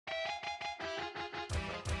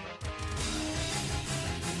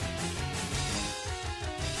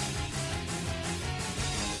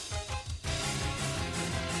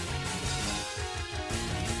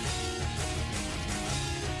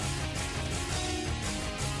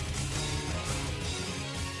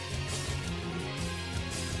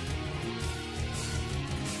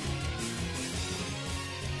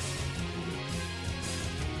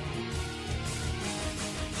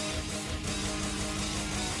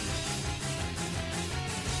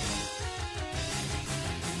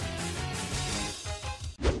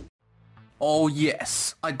Oh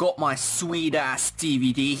yes, I got my sweet ass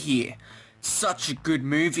DVD here. Such a good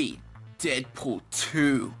movie. Deadpool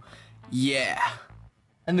 2. Yeah.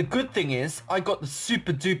 And the good thing is, I got the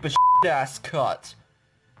super duper ass cut.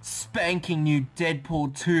 Spanking new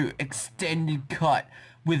Deadpool 2 extended cut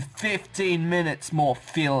with 15 minutes more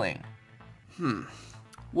filling.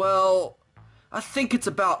 Well, I think it's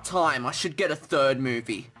about time I should get a third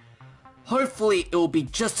movie. Hopefully it'll be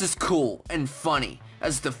just as cool and funny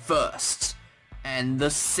as the first and the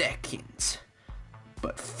second.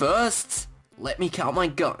 But first, let me count my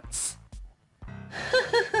guns.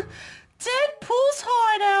 Deadpool's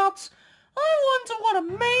hideout! I wonder what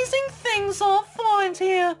amazing things I'll find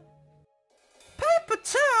here. Paper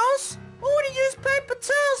towels? What do you use paper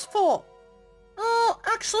towels for?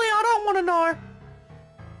 Actually I don't want to know.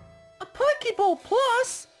 A Pokeball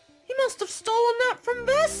Plus? He must have stolen that from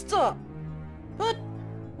Vester. But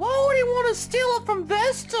why would he want to steal it from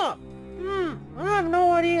Vester? I have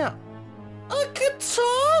no idea. A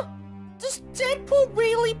guitar? Does Deadpool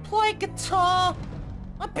really play guitar?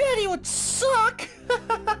 I bet he would suck.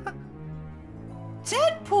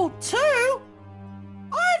 Deadpool 2?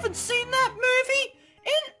 I haven't seen that movie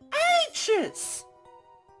in ages.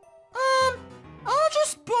 I'll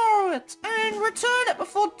just borrow it and return it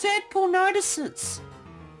before Deadpool notices.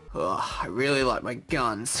 Oh, I really like my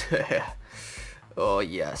guns. Oh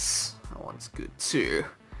yes, that one's good too.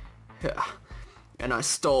 And I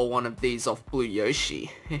stole one of these off Blue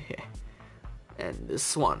Yoshi. And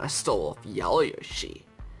this one I stole off Yellow Yoshi.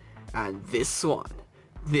 And this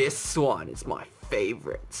one is my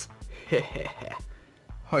favorite.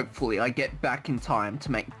 Hopefully I get back in time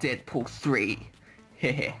to make Deadpool 3.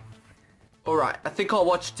 Alright, I think I'll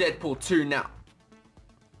watch Deadpool 2 now.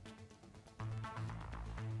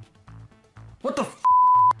 What the f***?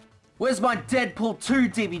 Where's my Deadpool 2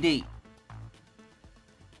 DVD?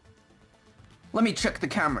 Let me check the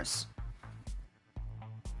cameras.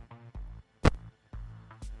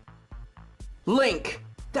 Link!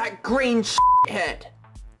 That green head!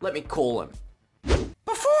 Let me call him.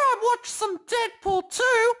 Before I watch some Deadpool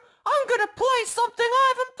 2, I'm gonna play something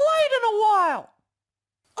I haven't played in a while.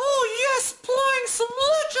 Oh yes, playing some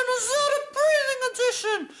Legend of Zelda Breathing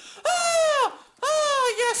Edition!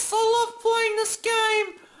 Yes, I love playing this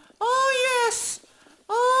game! Oh yes!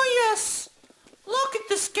 Look at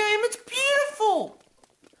this game, it's beautiful!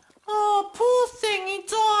 Oh, poor thing, he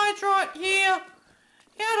died right here.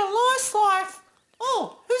 He had a nice life.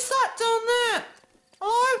 Oh, who's that down there?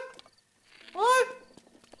 Hello? Hello?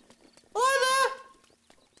 Hello there?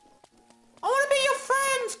 I want to be your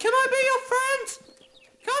friend! Can I be your friend?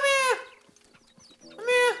 Come here! Come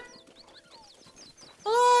here!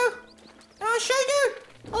 Hello? Can I show you?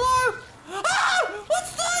 Hello? Ah!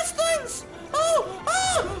 What's those things? Oh!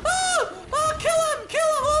 Oh! Oh! Oh! Kill him!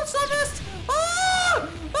 Kill him! Oops, I missed! Oh!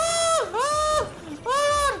 Oh! Oh!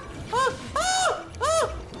 Hold on! Oh! Oh! Oh!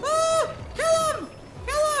 Oh! Kill him!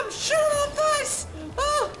 Kill him! Shoot him in the face!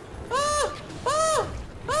 Oh! Oh! Oh!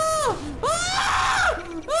 Oh! Oh!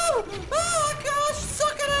 Oh! Oh! Gosh!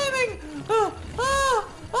 Suck at aiming! Oh! Oh!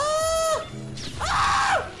 Oh!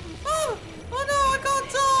 Oh! Oh! Oh no! I can't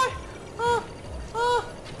die! Oh! Oh!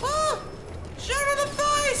 Oh! Shoot him in the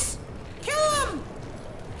face! Kill him!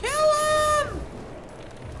 Kill him!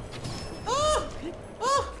 Oh!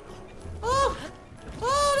 Oh! Oh!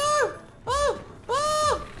 Oh no! Oh!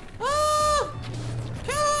 Oh! Oh!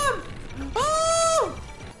 Kill him! Oh!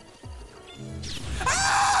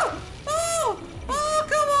 Ah! Oh! Oh,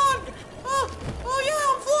 come on! Oh! Oh yeah,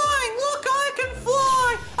 I'm flying! Look, I can fly!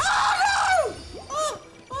 Oh no! Oh!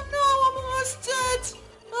 Oh no, I'm almost dead!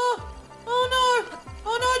 Oh! Oh no!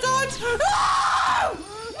 Oh no, don't! No!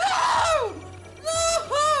 No! No!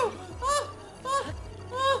 Oh! Oh! Oh!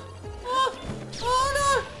 Oh! Oh no!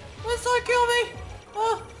 Please don't kill me!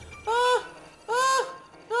 Oh! Oh! Oh!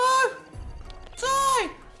 No! Die!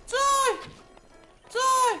 Die!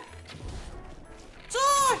 Die!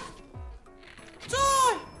 Die!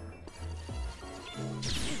 Die!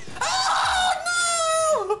 Oh no!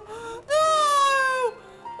 No!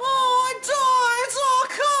 Oh, I died! Oh,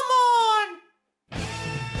 come on!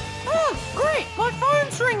 Oh, great! My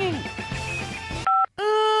phone's ringing!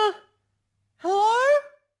 Hello?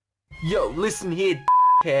 Yo, listen here,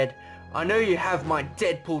 head. I know you have my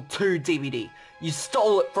Deadpool 2 DVD. You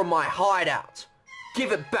stole it from my hideout.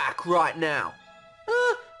 Give it back right now.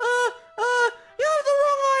 You have the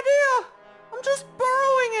wrong idea. I'm just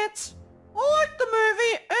borrowing it. I like the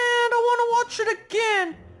movie and I want to watch it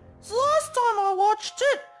again. So last time I watched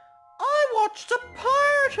it, I watched a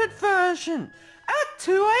pirated version at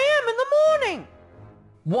 2 a.m. in the morning.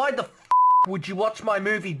 Why the f*** would you watch my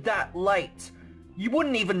movie that late? You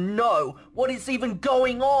wouldn't even know what is even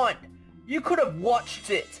going on. You could have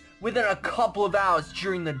watched it within a couple of hours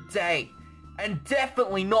during the day. And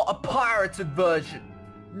definitely not a pirated version.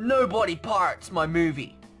 Nobody pirates my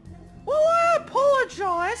movie. Well, I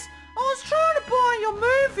apologize. I was trying to buy your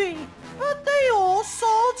movie, but they all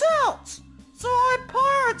sold out. So I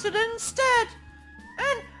pirated it instead.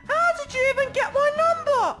 And how did you even get my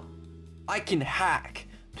number? I can hack.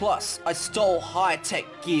 Plus, I stole high-tech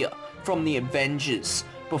gear from the Avengers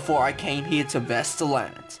before I came here to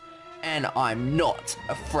Vesterland. And I'm not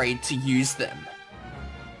afraid to use them.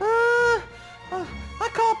 I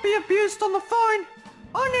can't be abused on the phone.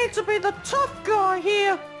 I need to be the tough guy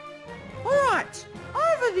here. Alright,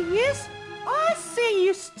 over the years, I see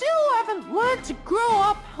you still haven't learned to grow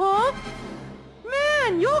up, huh?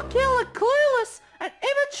 Man, you're killer clueless and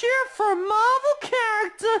immature for a Marvel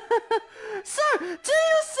character. So, do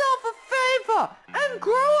yourself a favor and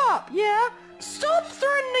grow up, yeah? Stop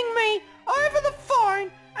threatening me over the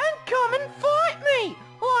phone and come and fight me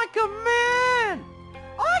like a man.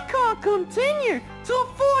 I can't continue to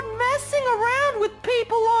afford messing around with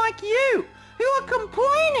people like you who are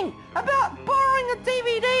complaining about borrowing a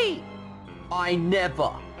DVD. I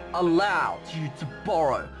never allowed you to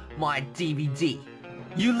borrow my DVD.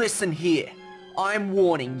 You listen here. I'm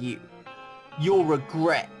warning you. You'll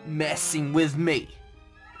regret messing with me.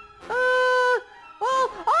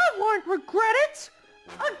 Well, I won't regret it.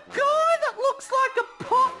 A guy that looks like a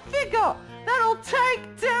pop figure that'll take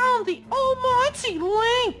down the almighty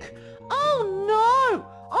Link. Oh no,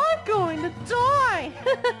 I'm going to die.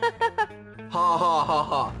 Ha ha ha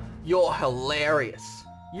ha. You're hilarious.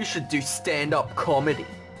 You should do stand-up comedy.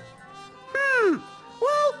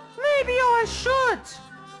 Well, maybe I should.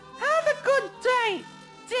 Have a good day,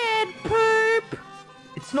 dead poop.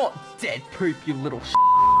 It's not dead poop, you little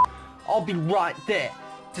I'll be right there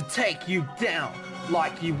to take you down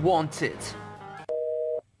like you wanted.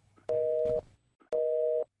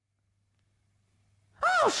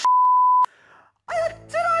 Oh,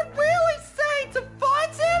 did I really say to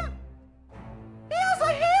fight him? He has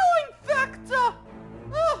a healing factor.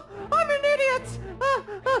 Oh, I'm an idiot.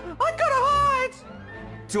 I gotta hide.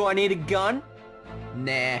 Do I need a gun?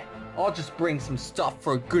 Nah, I'll just bring some stuff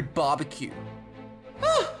for a good barbecue.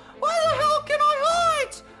 Where the hell can I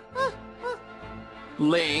hide?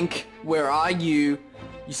 Link, where are you?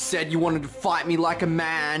 You said you wanted to fight me like a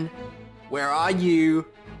man. Where are you?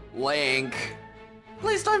 Link.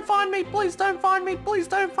 Please don't find me. Please don't find me. Please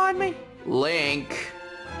don't find me. Link.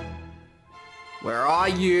 Where are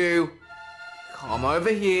you? Come over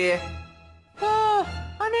here.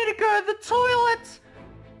 I need to go to the toilet.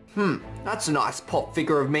 That's a nice pop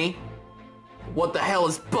figure of me. What the hell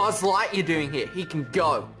is Buzz Lightyear doing here? He can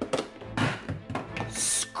go.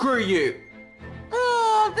 Screw you.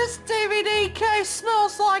 Oh, this DVD case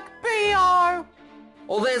smells like B.O.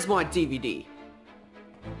 Oh, there's my DVD.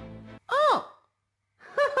 Oh.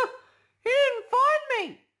 He didn't find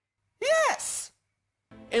me. Yes.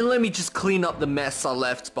 And let me just clean up the mess I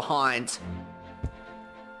left behind.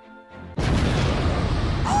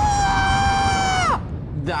 Ah!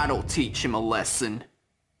 That'll teach him a lesson.